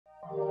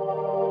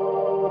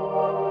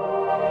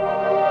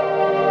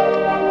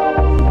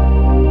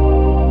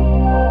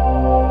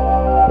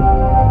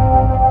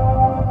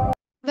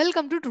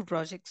two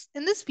projects.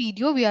 In this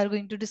video, we are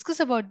going to discuss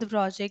about the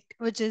project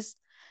which is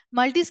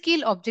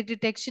multi-scale object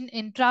detection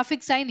in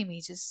traffic sign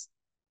images.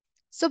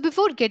 So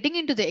before getting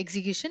into the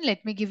execution,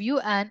 let me give you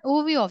an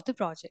overview of the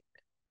project.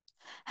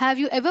 Have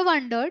you ever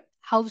wondered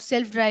how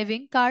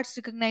self-driving cars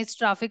recognize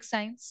traffic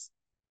signs?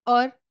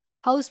 Or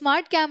how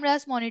smart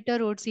cameras monitor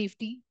road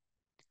safety?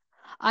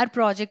 Our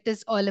project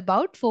is all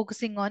about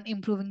focusing on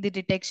improving the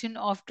detection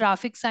of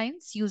traffic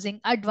signs using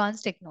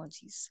advanced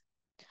technologies.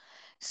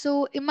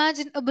 So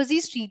imagine a busy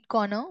street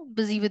corner,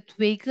 busy with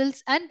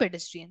vehicles and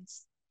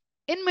pedestrians.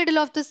 In middle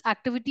of this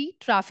activity,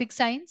 traffic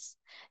signs,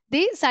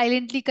 they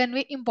silently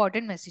convey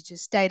important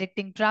messages,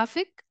 directing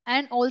traffic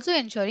and also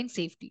ensuring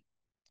safety.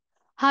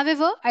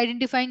 However,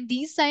 identifying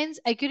these signs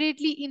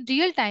accurately in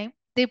real time,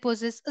 they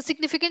poses a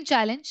significant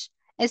challenge,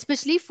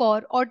 especially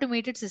for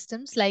automated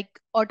systems like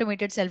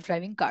automated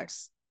self-driving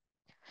cars.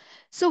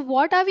 So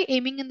what are we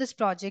aiming in this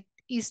project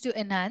is to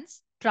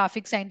enhance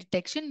traffic sign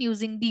detection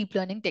using deep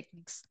learning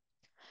techniques.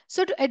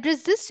 So, to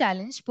address this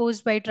challenge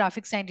posed by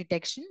traffic sign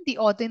detection, the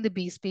author in the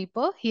base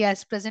paper he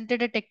has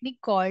presented a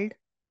technique called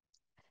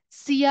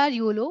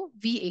CR-YOLO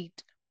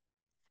V8.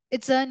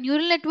 It's a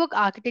neural network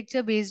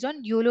architecture based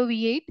on YOLO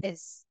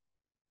V8S.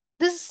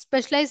 This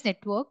specialized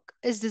network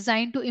is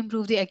designed to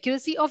improve the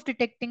accuracy of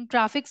detecting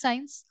traffic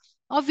signs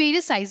of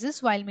various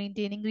sizes while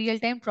maintaining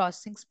real-time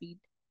processing speed.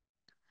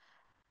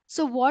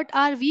 So, what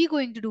are we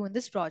going to do in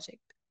this project?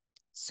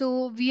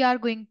 So, we are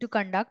going to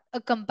conduct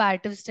a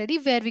comparative study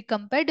where we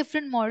compare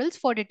different models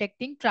for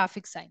detecting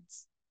traffic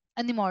signs.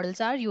 And the models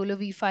are YOLO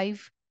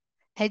V5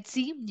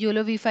 HC,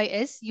 YOLO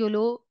V5S,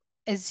 YOLO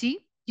SG,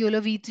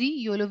 YOLO V3,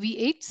 YOLO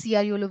V8,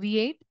 CR YOLO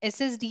V8,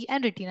 SSD,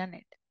 and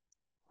RetinaNet.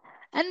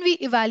 And we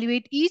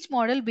evaluate each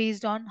model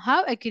based on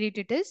how accurate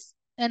it is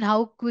and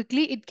how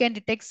quickly it can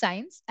detect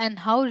signs and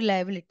how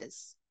reliable it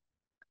is.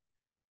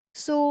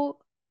 So,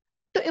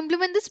 to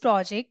implement this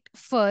project,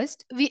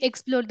 first we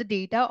explore the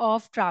data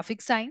of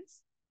traffic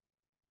signs.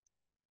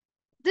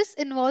 This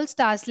involves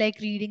tasks like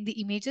reading the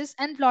images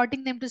and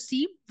plotting them to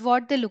see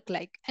what they look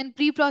like and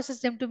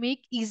pre-process them to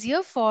make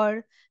easier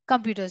for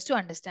computers to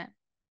understand.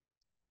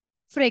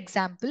 For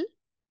example,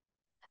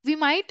 we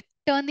might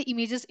turn the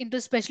images into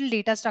special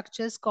data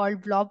structures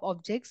called blob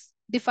objects,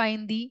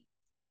 define the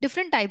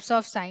different types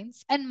of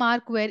signs and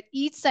mark where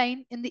each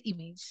sign in the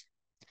image.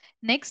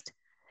 Next,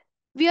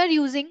 we are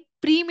using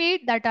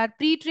pre-made that are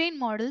pre-trained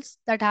models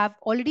that have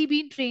already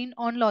been trained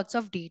on lots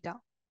of data.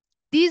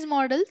 These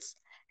models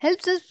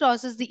helps us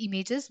process the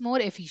images more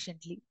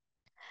efficiently.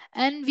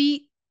 And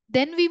we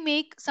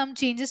make some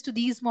changes to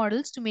these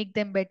models to make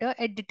them better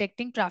at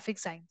detecting traffic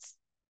signs.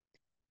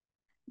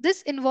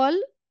 This involve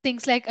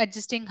things like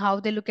adjusting how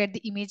they look at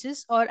the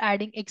images or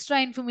adding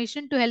extra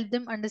information to help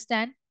them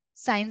understand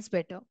signs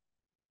better.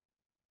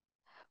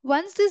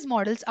 Once these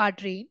models are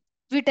trained,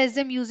 we test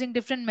them using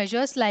different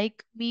measures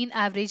like mean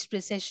average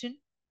precision,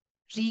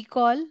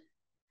 recall,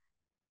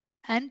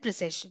 and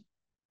precision.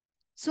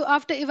 So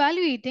after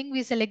evaluating,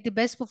 we select the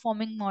best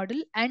performing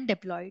model and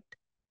deploy it.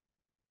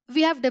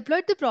 We have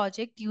deployed the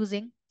project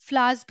using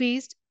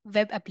Flask-based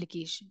web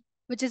application,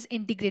 which is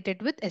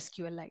integrated with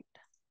SQLite.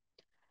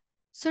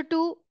 So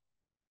to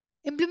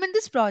implement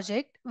this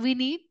project, we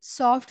need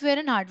software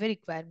and hardware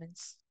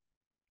requirements.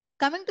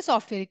 Coming to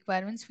software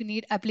requirements, we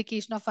need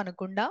application of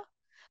Anaconda,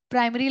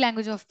 primary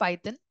language of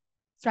Python,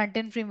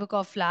 front-end framework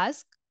of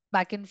Flask,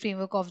 back-end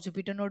framework of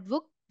Jupyter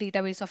Notebook,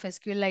 database of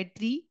SQLite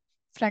 3.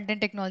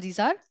 Front-end technologies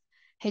are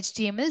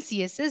HTML,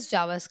 CSS,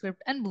 JavaScript,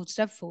 and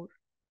Bootstrap 4.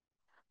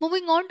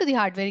 Moving on to the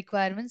hardware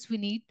requirements, we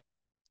need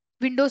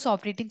Windows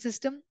operating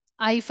system,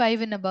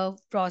 i5 and above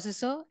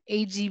processor,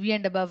 8 GB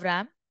and above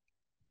RAM,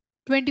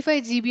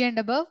 25 GB and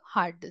above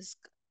hard disk.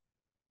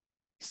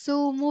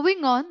 So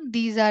moving on,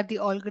 these are the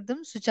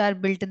algorithms which are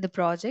built in the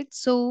project.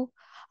 So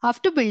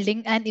after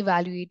building and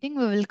evaluating,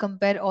 we will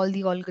compare all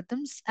the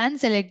algorithms and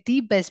select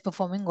the best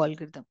performing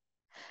algorithm.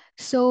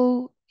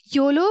 So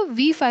YOLO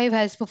V5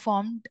 has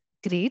performed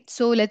great.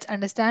 So let's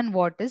understand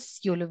what is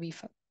YOLO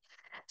V5.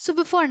 So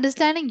before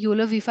understanding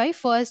YOLO V5,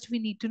 first we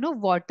need to know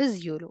what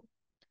is YOLO.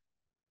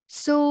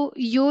 So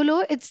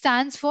YOLO, it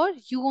stands for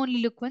You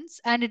Only Look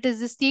Once, and it is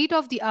the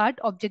state-of-the-art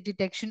object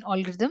detection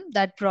algorithm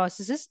that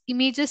processes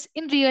images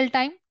in real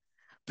time,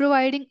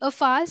 providing a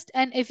fast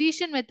and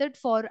efficient method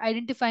for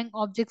identifying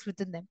objects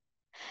within them.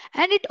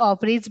 And it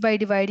operates by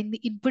dividing the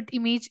input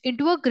image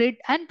into a grid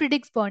and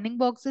predicts bounding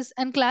boxes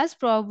and class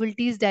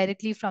probabilities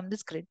directly from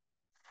this grid.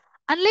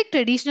 Unlike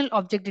traditional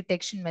object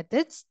detection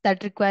methods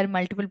that require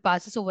multiple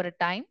passes over a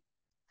time,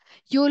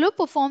 YOLO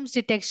performs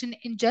detection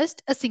in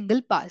just a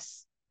single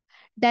pass,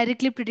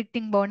 directly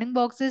predicting bounding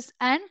boxes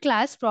and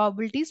class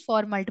probabilities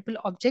for multiple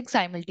objects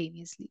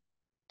simultaneously.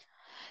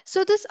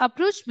 So this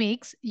approach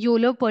makes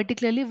YOLO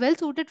particularly well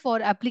suited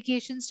for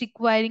applications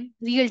requiring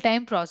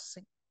real-time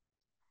processing.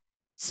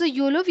 So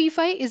YOLO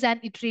V5 is an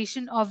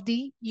iteration of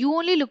the You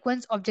Only Look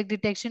Once object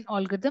detection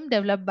algorithm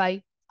developed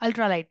by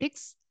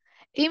Ultralytics,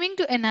 aiming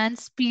to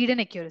enhance speed and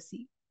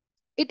accuracy.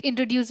 It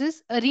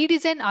introduces a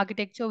redesigned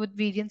architecture with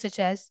variants such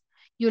as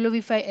YOLO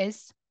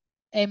V5S,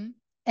 M,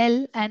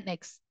 L, and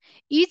X,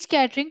 each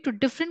catering to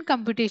different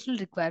computational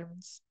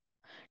requirements.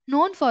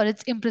 Known for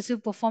its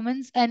impressive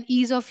performance and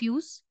ease of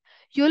use,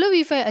 YOLO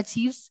V5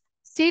 achieves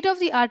state of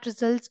the art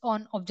results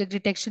on object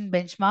detection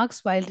benchmarks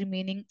while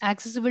remaining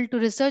accessible to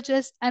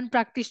researchers and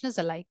practitioners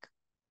alike.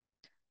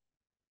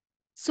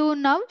 So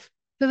now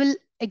we will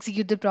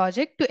execute the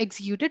project. To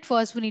execute it,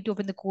 first we need to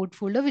open the code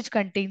folder which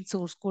contains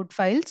source code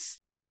files.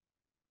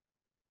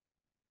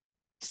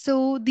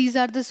 So these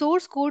are the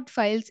source code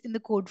files in the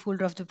code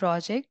folder of the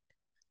project.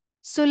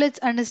 So let's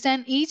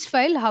understand each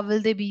file, how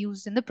will they be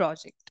used in the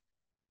project.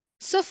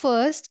 So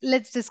first,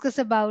 let's discuss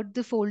about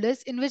the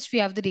folders in which we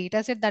have the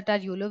dataset that are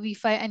YOLO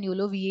V5 and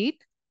YOLO V8.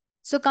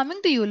 So coming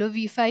to YOLO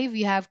V5,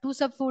 we have two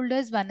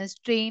subfolders. One is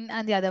train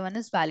and the other one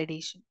is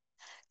validation.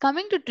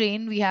 Coming to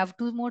train, we have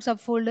two more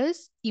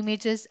subfolders,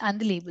 images and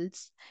the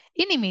labels.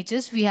 In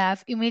images, we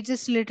have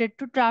images related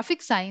to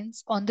traffic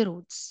signs on the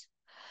roads.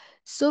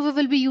 So we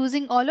will be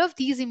using all of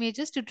these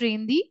images to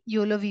train the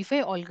YOLO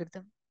V5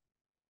 algorithm.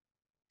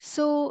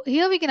 So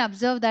here we can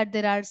observe that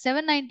there are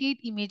 798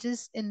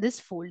 images in this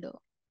folder.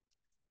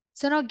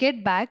 So now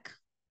get back.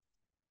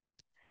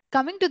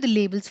 Coming to the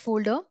labels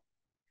folder,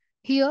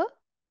 here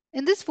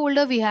in this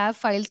folder we have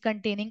files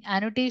containing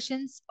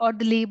annotations or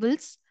the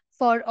labels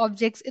for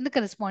objects in the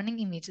corresponding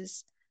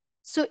images.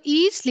 So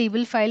each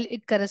label file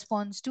it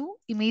corresponds to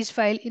image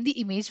file in the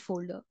image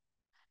folder.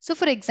 So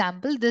for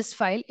example, this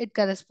file it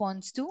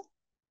corresponds to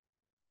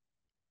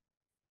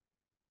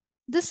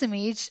this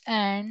image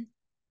and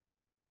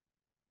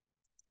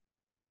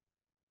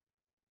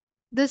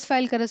this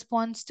file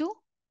corresponds to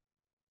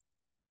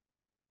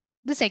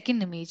the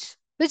second image,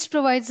 which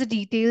provides the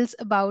details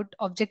about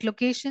object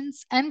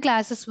locations and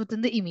classes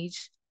within the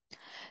image.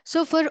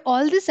 So for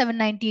all the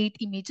 798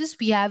 images,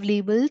 we have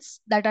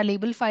labels that are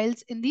label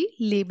files in the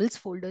labels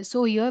folder.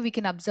 So here we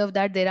can observe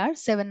that there are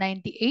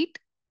 798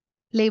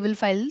 label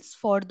files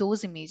for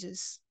those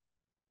images.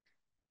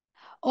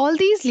 All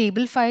these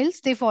label files,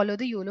 they follow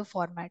the YOLO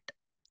format.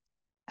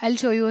 I'll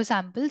show you a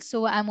sample.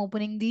 So I'm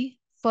opening the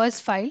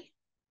first file.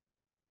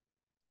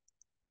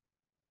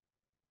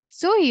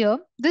 So here,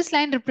 this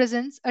line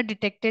represents a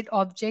detected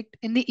object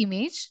in the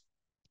image.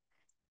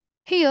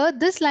 Here,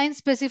 this line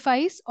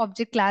specifies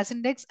object class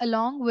index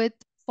along with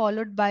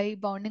followed by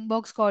bounding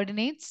box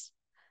coordinates,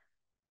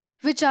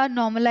 which are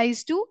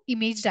normalized to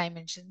image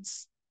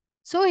dimensions.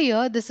 So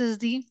here, this is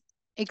the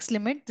X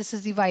limit, this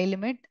is the Y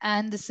limit,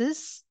 and this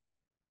is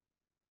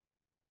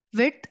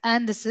width,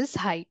 and this is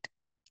height.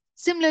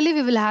 Similarly,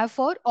 we will have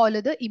for all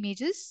other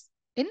images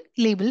in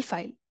label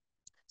file.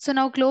 So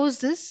now close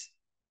this,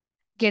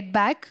 get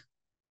back.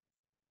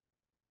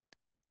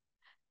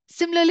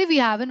 Similarly, we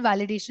have in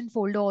validation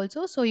folder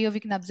also. So here we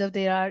can observe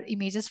there are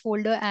images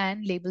folder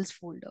and labels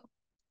folder.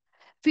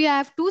 We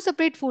have two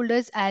separate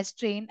folders as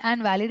train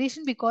and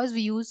validation because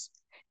we use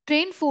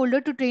train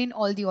folder to train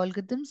all the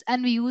algorithms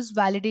and we use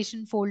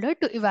validation folder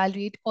to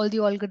evaluate all the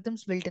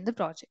algorithms built in the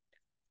project.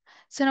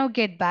 So now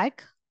get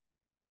back.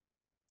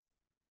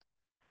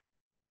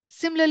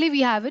 Similarly,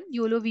 we have in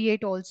YOLO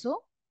V8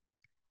 also.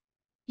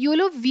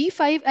 YOLO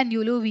V5 and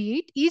YOLO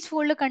V8, each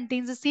folder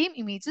contains the same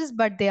images,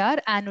 but they are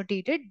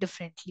annotated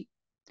differently.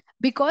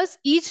 Because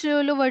each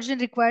YOLO version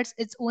requires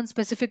its own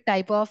specific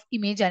type of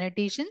image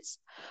annotations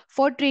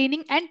for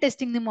training and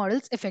testing the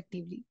models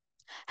effectively.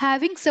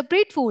 Having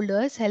separate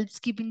folders helps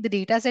keeping the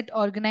dataset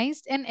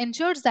organized and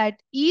ensures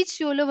that each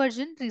YOLO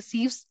version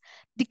receives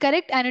the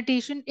correct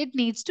annotation it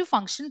needs to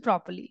function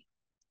properly.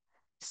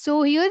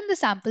 So here in the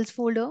samples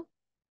folder,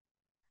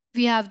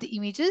 we have the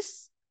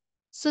images.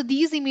 So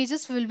these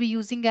images we will be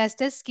using as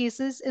test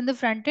cases in the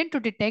front end to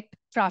detect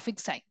traffic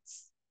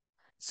signs.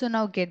 So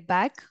now get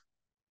back.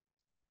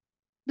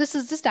 This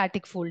is the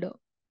static folder.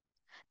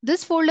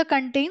 This folder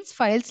contains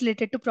files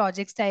related to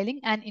project styling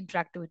and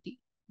interactivity.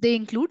 They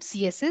include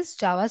CSS,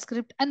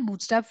 JavaScript, and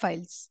Bootstrap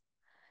files.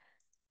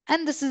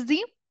 And this is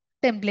the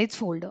templates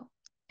folder.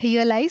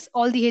 Here lies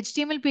all the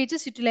HTML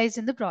pages utilized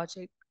in the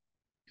project.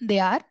 They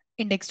are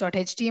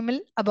index.html,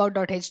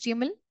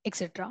 about.html,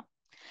 etc.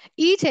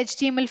 Each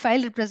HTML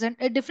file represents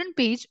a different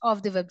page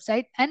of the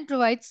website and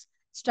provides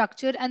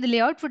structure and the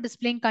layout for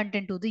displaying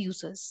content to the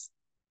users.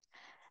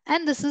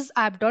 And this is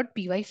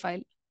app.py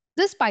file.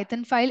 This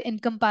Python file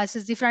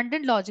encompasses the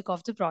front-end logic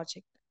of the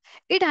project.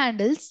 It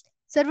handles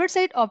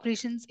server-side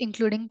operations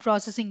including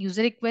processing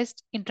user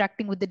requests,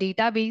 interacting with the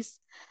database,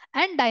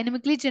 and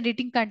dynamically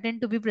generating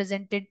content to be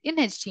presented in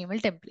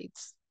HTML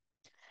templates.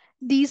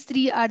 These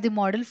three are the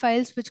model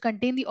files which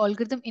contain the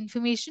algorithm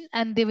information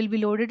and they will be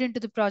loaded into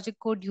the project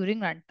code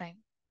during runtime.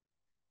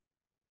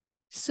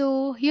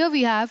 So here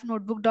we have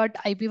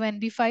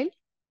notebook.ipynb file.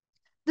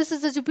 This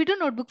is a Jupyter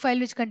notebook file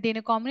which contains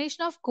a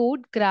combination of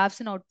code, graphs,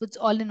 and outputs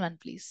all in one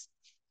place.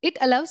 It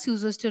allows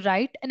users to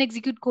write and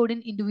execute code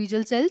in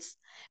individual cells,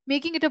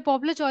 making it a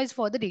popular choice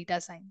for the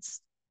data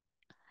science.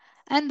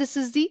 And this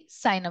is the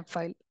sign up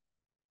file.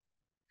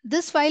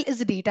 This file is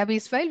a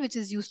database file which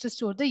is used to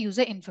store the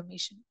user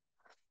information.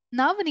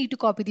 Now we need to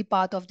copy the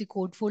path of the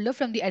code folder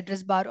from the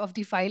address bar of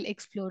the file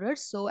explorer.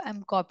 So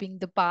I'm copying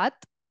the path.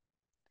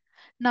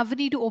 Now we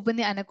need to open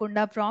the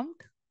Anaconda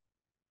prompt.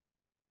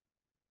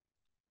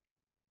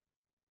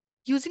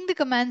 Using the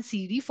command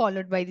cd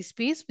followed by the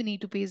space, we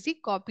need to paste the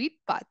copied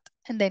path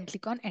and then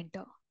click on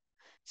enter.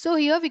 So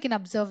here we can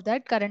observe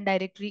that current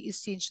directory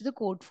is changed to the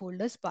code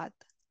folder's path.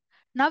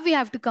 Now we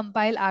have to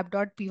compile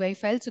app.py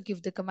file. So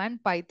give the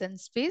command python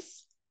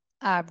space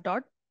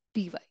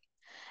app.py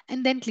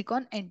and then click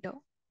on enter.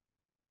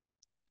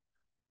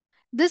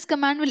 This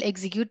command will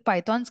execute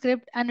Python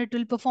script and it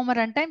will perform a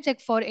runtime check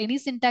for any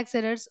syntax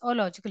errors or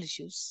logical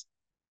issues.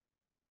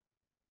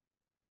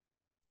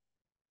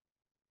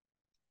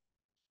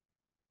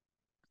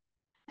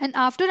 And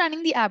after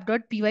running the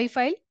app.py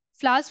file,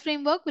 Flask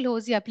framework will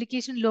host the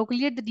application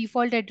locally at the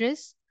default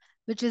address,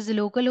 which is the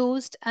local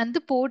host and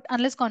the port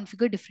unless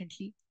configured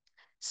differently.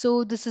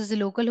 So this is the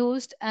local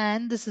host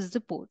and this is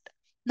the port.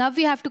 Now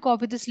we have to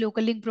copy this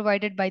local link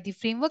provided by the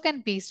framework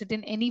and paste it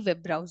in any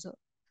web browser.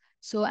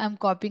 So I'm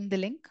copying the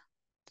link.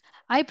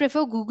 I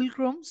prefer Google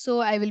Chrome, so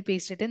I will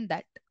paste it in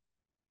that.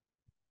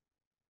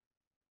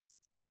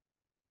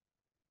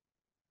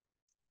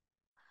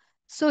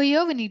 So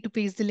here we need to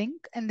paste the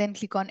link and then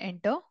click on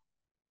enter.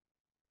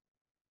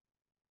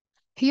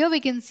 Here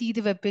we can see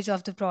the web page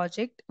of the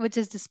project, which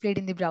is displayed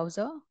in the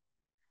browser.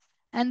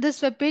 And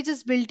this web page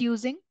is built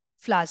using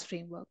Flask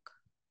framework.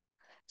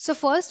 So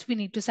first we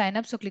need to sign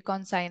up. So click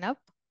on sign up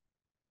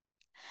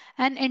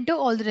and enter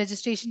all the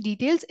registration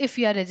details if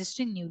you are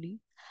registering newly.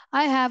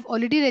 I have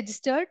already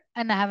registered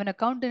and I have an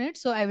account in it.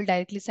 So I will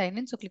directly sign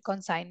in. So click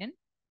on sign in.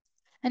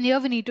 And here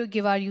we need to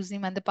give our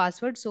username and the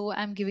password. So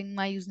I'm giving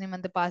my username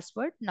and the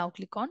password. Now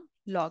click on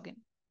login.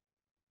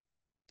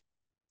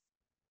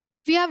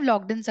 We have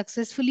logged in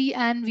successfully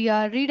and we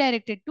are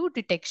redirected to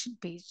detection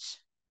page.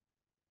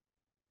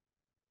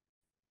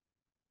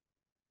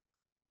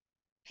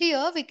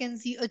 Here we can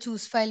see a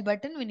choose file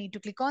button. We need to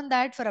click on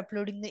that for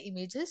uploading the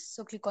images.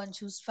 So click on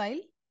choose file.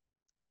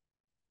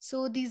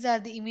 So these are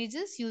the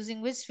images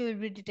using which we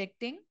will be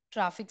detecting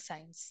traffic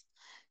signs.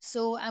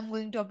 So I'm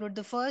going to upload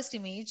the first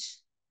image.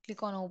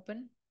 Click on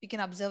open. You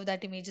can observe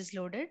that image is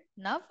loaded.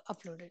 Now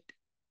upload it.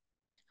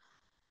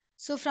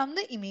 So from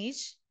the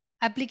image,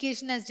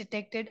 application has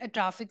detected a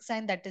traffic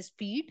sign that is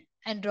speed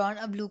and drawn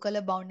a blue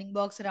color bounding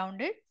box around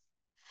it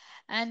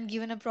and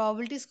given a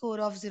probability score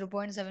of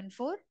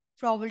 0.74.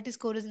 Probability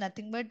score is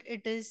nothing but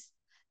it is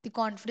the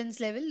confidence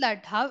level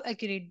that how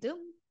accurate the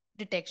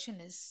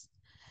detection is.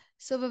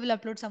 So we will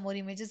upload some more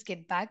images,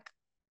 get back,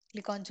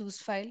 click on choose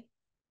file.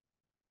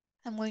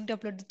 I'm going to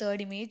upload the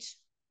third image.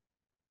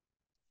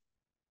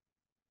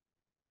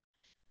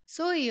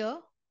 So here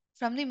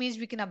from the image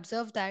we can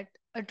observe that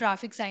a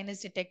traffic sign is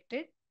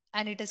detected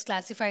and it is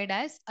classified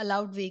as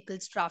allowed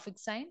vehicles traffic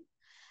sign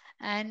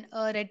and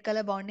a red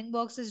color bounding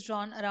box is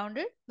drawn around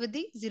it with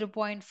the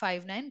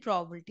 0.59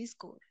 probability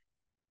score.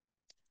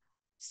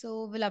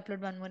 So we'll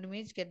upload one more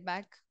image, get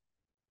back.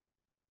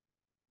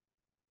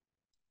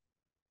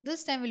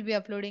 This time we'll be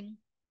uploading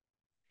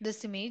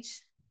this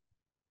image.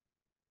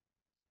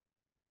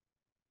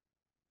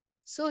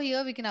 So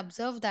here we can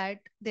observe that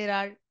there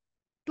are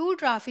two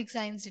traffic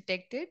signs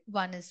detected.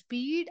 One is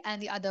speed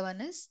and the other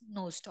one is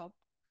no stop.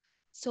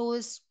 So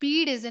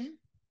speed is in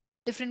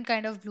different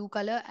kind of blue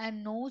color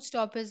and no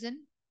stop is in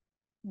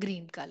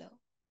green color.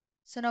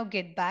 So now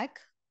get back,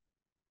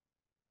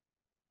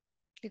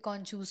 click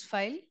on choose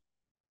file.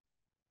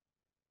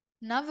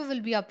 Now we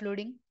will be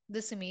uploading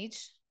this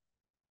image.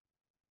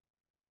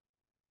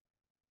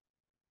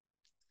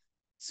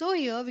 So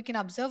here we can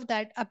observe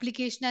that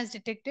application has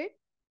detected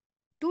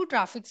two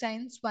traffic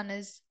signs. One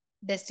is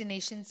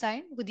destination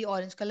sign with the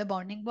orange color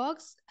bounding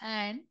box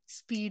and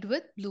speed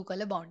with blue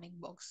color bounding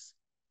box.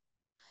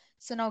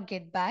 So now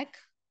get back,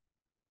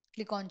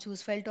 click on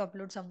choose file to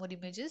upload some more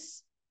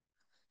images.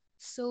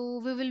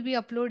 So we will be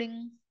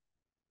uploading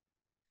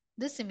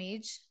this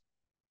image.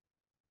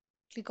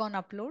 Click on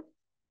upload.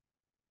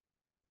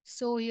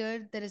 So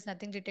here there is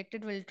nothing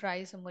detected. We'll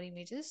try some more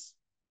images.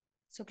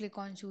 So click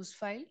on choose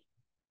file.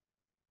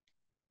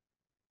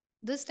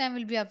 This time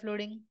we'll be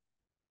uploading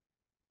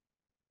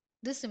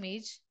this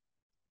image.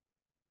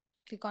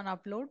 Click on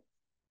upload.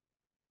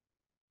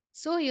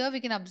 So here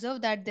we can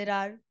observe that there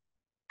are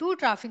two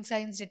traffic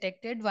signs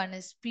detected. One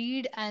is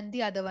speed and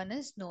the other one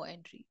is no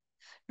entry.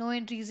 No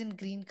entry is in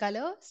green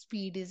color,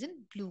 speed is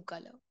in blue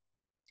color.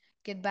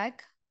 Get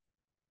back.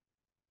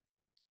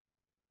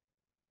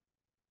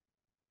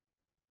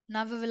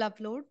 Now we will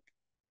upload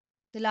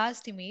the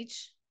last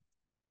image.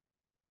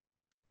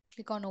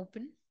 Click on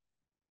open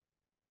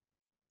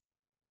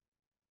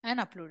and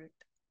upload it.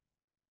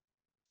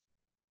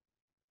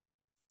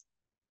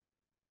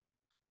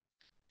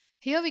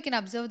 Here we can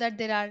observe that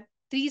there are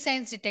three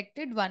signs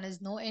detected. One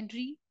is no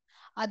entry,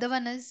 other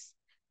one is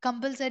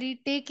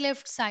compulsory take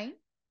left sign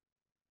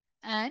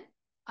and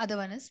other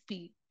one is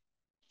speed.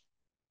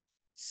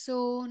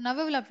 So now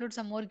we will upload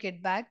some more,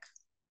 get back.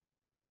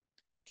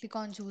 Click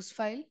on choose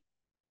file.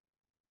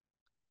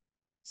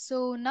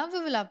 So now we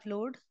will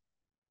upload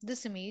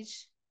this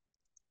image.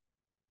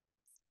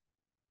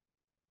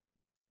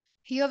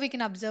 Here we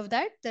can observe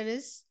that there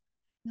is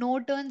no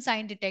turn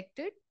sign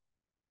detected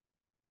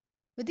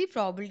with the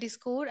probability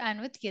score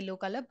and with yellow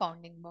color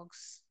bounding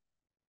box,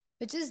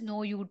 which is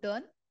no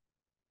U-turn.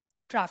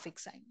 traffic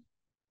sign.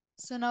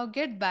 So now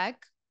get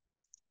back,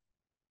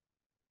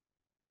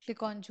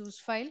 click on choose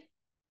file.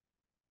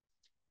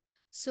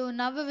 So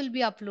now we will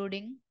be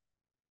uploading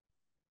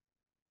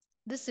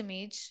this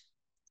image.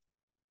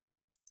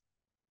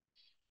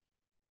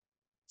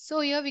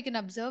 So here we can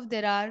observe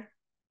there are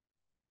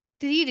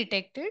 3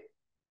 detected,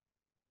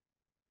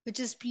 which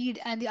is speed,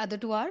 and the other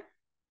 2 are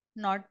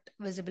not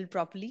visible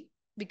properly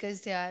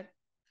because they are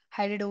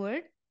hidden over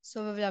it.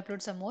 So we will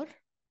upload some more.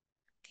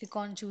 Click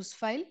on choose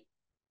file.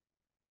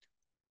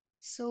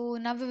 So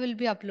now we will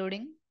be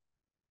uploading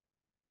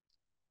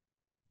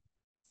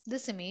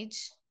this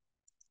image.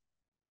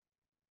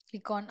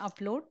 Click on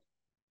upload.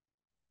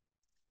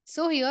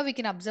 So here we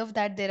can observe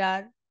that there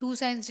are 2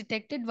 signs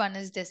detected. One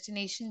is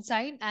destination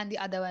sign and the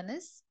other one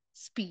is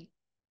speed.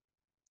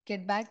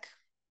 Get back,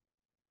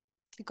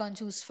 click on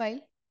choose file.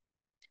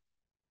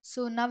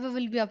 So now we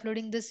will be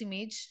uploading this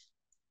image.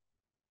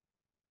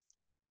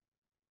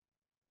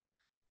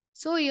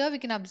 So here we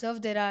can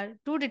observe there are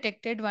 2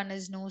 detected. One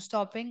is no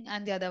stopping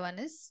and the other one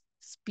is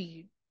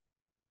speed.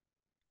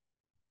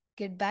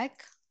 Get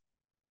back.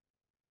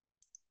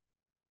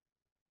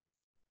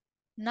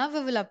 Now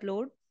we will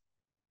upload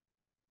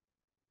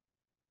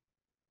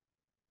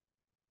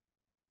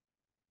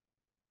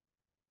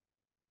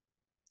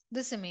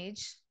this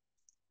image.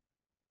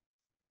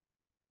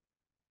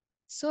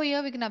 So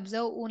here we can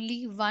observe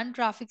only one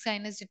traffic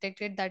sign is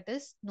detected, that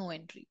is no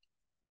entry.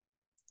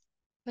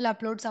 We'll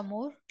upload some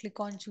more. Click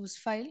on choose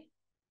file.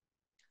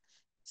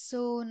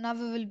 So now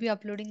we will be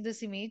uploading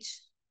this image.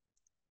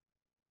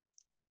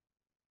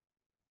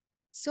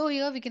 So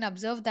here we can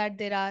observe that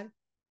there are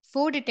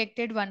 4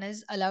 detected. One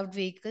is allowed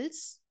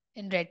vehicles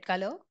in red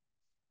color,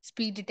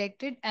 speed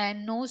detected,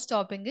 and no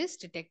stopping is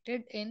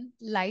detected in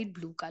light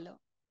blue color.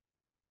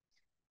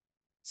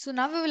 So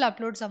now we will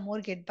upload some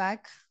more. Get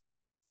back.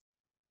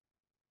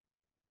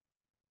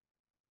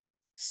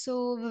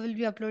 So we will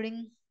be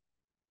uploading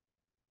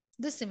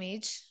this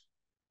image.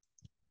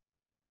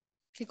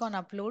 Click on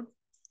upload.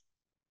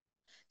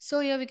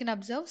 So here we can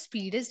observe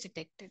speed is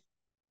detected.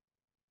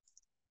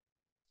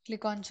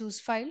 Click on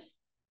choose file.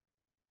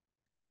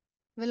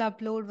 We'll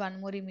upload one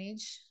more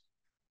image.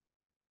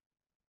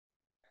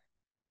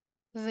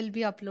 We will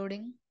be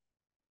uploading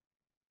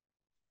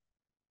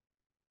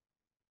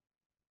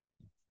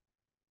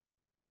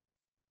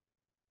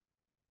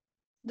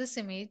this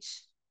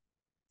image.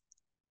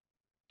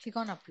 Click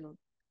on upload.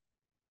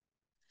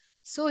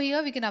 So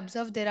here we can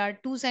observe there are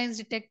 2 signs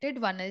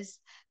detected. One is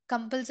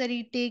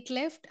compulsory take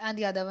left and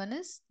the other one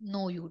is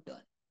no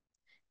U-turn.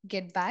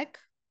 Get back.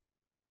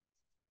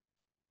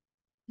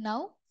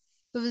 Now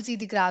we will see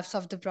the graphs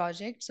of the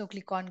project. So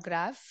click on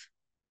graph.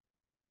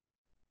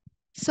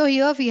 So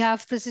here we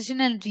have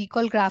precision and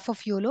recall graph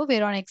of YOLO,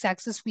 where on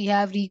x-axis we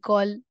have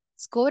recall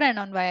score and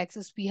on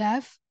y-axis we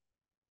have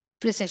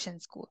precision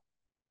score.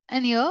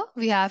 And here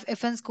we have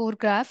FN score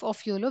graph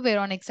of YOLO, where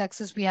on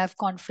x-axis we have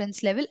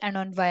confidence level and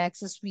on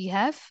y-axis we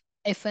have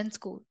FN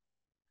score.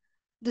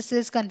 This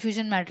is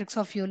confusion matrix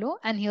of YOLO,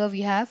 and here we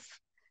have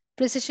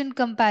precision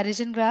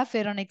comparison graph,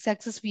 where on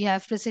x-axis we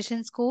have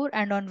precision score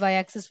and on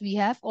y-axis we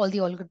have all the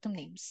algorithm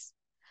names.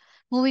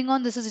 Moving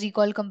on, this is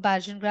recall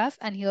comparison graph,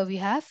 and here we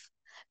have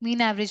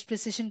mean average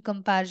precision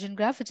comparison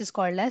graph, which is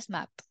called as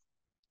map.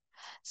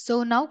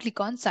 So now click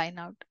on sign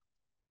out.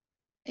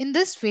 In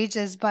this way,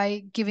 just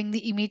by giving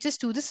the images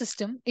to the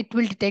system, it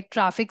will detect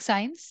traffic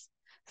signs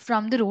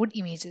from the road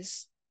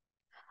images.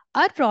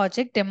 Our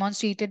project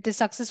demonstrated the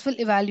successful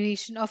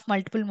evaluation of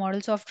multiple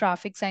models of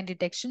traffic sign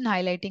detection,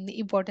 highlighting the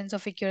importance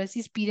of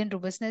accuracy, speed, and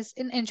robustness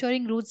in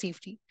ensuring road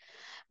safety.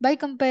 By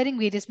comparing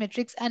various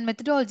metrics and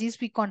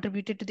methodologies, we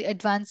contributed to the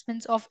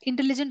advancements of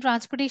intelligent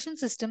transportation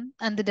system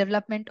and the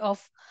development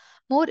of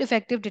more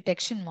effective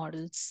detection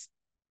models.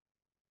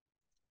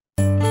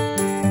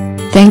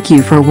 Thank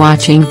you for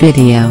watching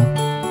video.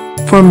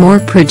 For more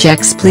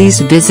projects,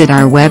 please visit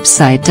our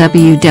website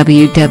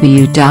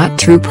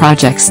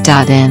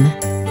www.trueprojects.in.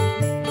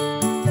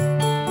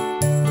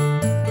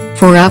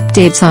 For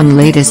updates on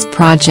latest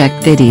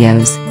project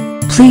videos,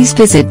 please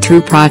visit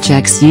True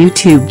Projects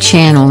YouTube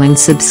channel and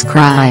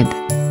subscribe.